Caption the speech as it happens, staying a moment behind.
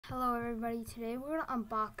Hello everybody, today we're going to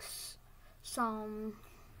unbox some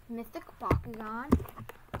mythic bakugan.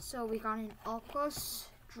 So we got an Ulcos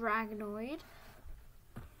dragonoid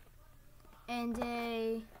and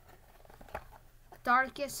a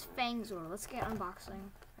darkest fangzor. Let's get unboxing.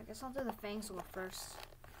 I guess I'll do the fangzor first.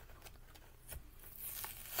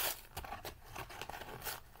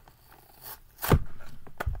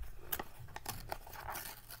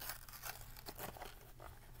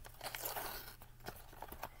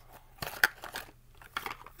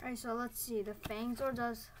 Alright, so let's see. The fangzor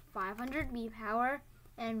does 500 B power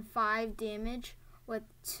and 5 damage with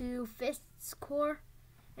 2 fists core.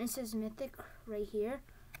 And it says mythic right here.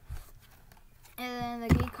 And then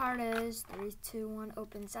the gate card is 3, 2, 1,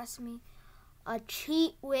 open sesame. A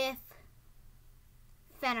cheat with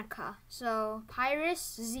Fenica. So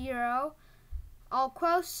Pyrus 0,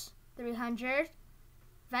 Ulcos 300,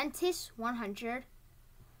 Ventus 100,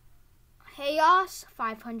 Chaos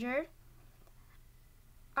 500.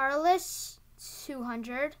 Arliss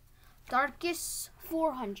 200, Darkest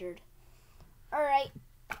 400. Alright,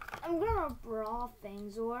 I'm gonna brawl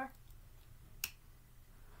fangzor.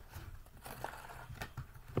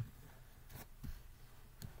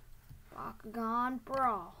 Bakugan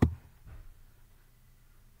brawl.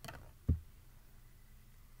 I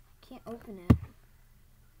can't open it.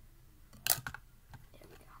 There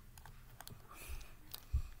we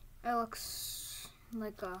go. It looks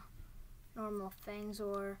like a normal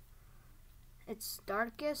fangzor. It's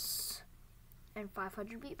darkest and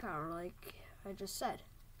 500 beat power, like I just said.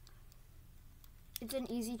 It's an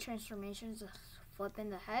easy transformation. Just flip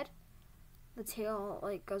in the head, the tail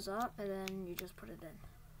like goes up, and then you just put it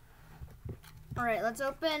in. All right, let's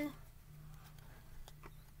open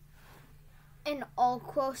an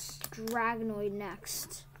Ulcos dragonoid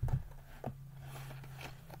next.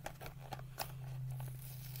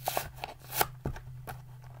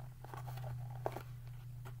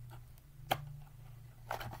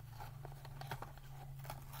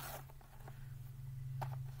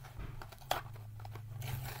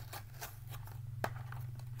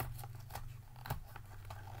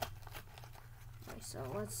 So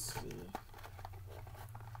let's see.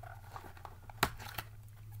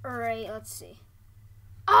 Alright, let's see.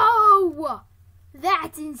 Oh!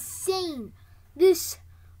 That's insane! This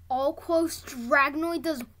Ulcos dragonoid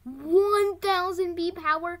does 1000 B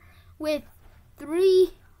power with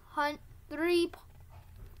 3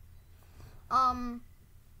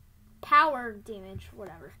 power damage,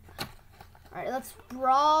 whatever. Alright, let's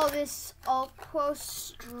brawl this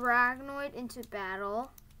Ulcos dragonoid into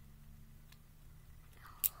battle.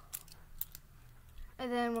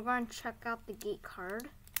 And then we're going to check out the gate card.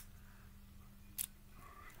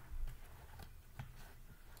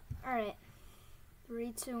 Alright.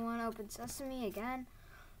 3, 2, 1, open sesame again.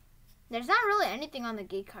 There's not really anything on the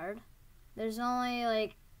gate card. There's only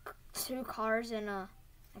like 2 cards and a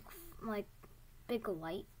like big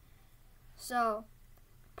light. So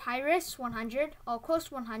Pyrus 100, Ulcos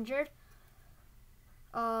 100,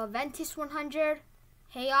 Ventus 100,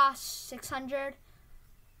 Chaos 600,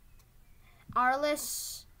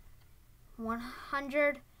 Arliss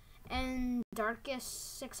 100, and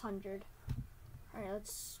Darkest 600. Alright,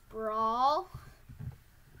 let's brawl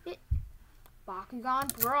it.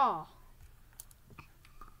 Bakugan brawl.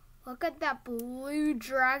 Look at that blue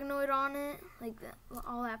dragonoid on it. Like that,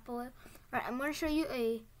 all that blue. Alright, I'm going to show you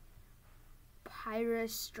a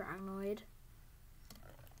Pyrus dragonoid.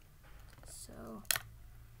 So,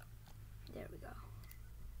 there we go.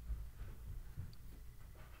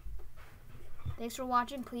 Thanks for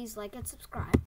watching. Please like and subscribe.